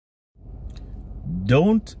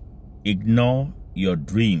Don't ignore your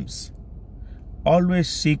dreams. Always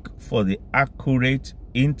seek for the accurate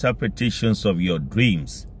interpretations of your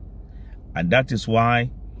dreams. And that is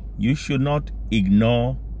why you should not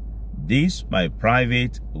ignore this, my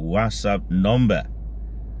private WhatsApp number.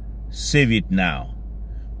 Save it now.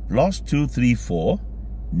 +234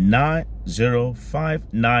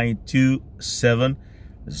 905927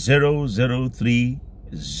 0030.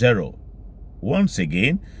 Once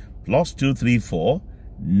again, +234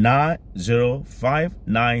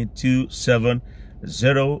 905927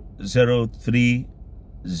 0030.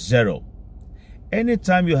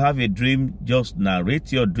 Anytime you have a dream, just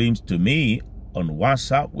narrate your dreams to me on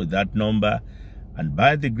WhatsApp with that number, and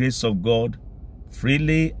by the grace of God,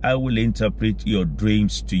 freely I will interpret your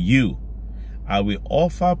dreams to you. I will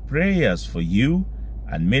offer prayers for you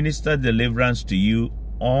and minister deliverance to you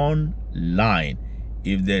online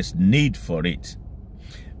if there's need for it.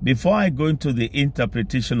 Before I go into the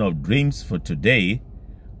interpretation of dreams for today,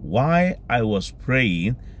 while I was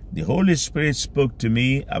praying, the Holy Spirit spoke to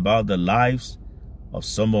me about the lives of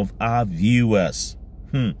some of our viewers.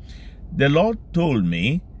 The Lord told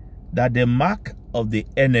me that the mark of the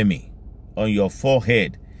enemy on your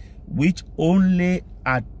forehead, which only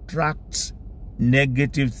attracts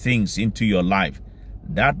negative things into your life,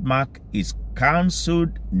 that mark is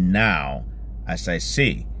cancelled now, as I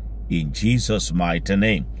say, in Jesus' mighty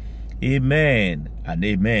name. Amen and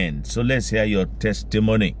amen. So let's hear your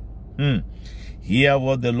testimony. Hear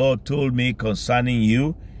what the Lord told me concerning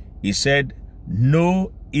you. He said,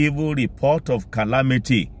 no evil report of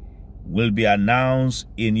calamity will be announced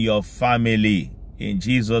in your family. In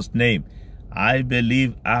Jesus' name. I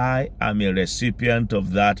believe I am a recipient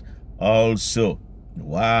of that also.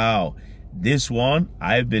 Wow. This one,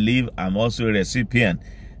 I believe I'm also a recipient.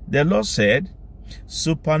 The Lord said,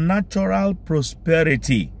 supernatural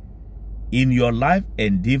prosperity in your life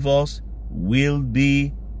endeavors will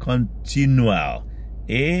be continual.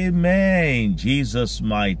 Amen. Jesus'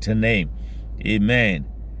 mighty name. Amen.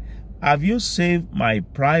 Have you saved my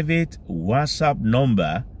private WhatsApp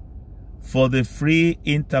number for the free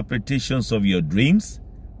interpretations of your dreams?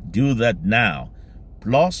 Do that now.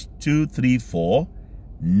 +234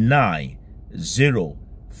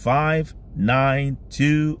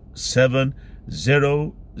 905927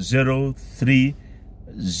 0030.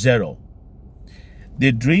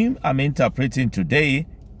 The dream I'm interpreting today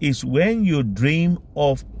is when you dream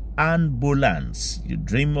of ambulance. You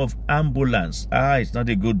dream of ambulance. It's not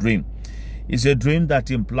a good dream. It's a dream that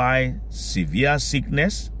implies severe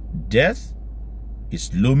sickness, death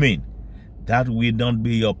is looming. That will not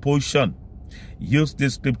be your portion. Use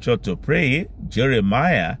this scripture to pray.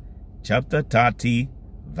 Jeremiah chapter 30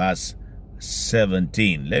 verse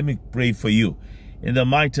 17. Let me pray for you. In the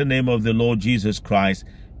mighty name of the Lord Jesus Christ,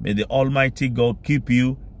 may the Almighty God keep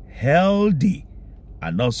you healthy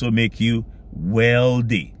and also make you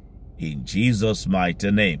wealthy. In Jesus' mighty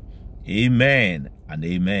name. Amen and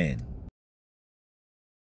amen.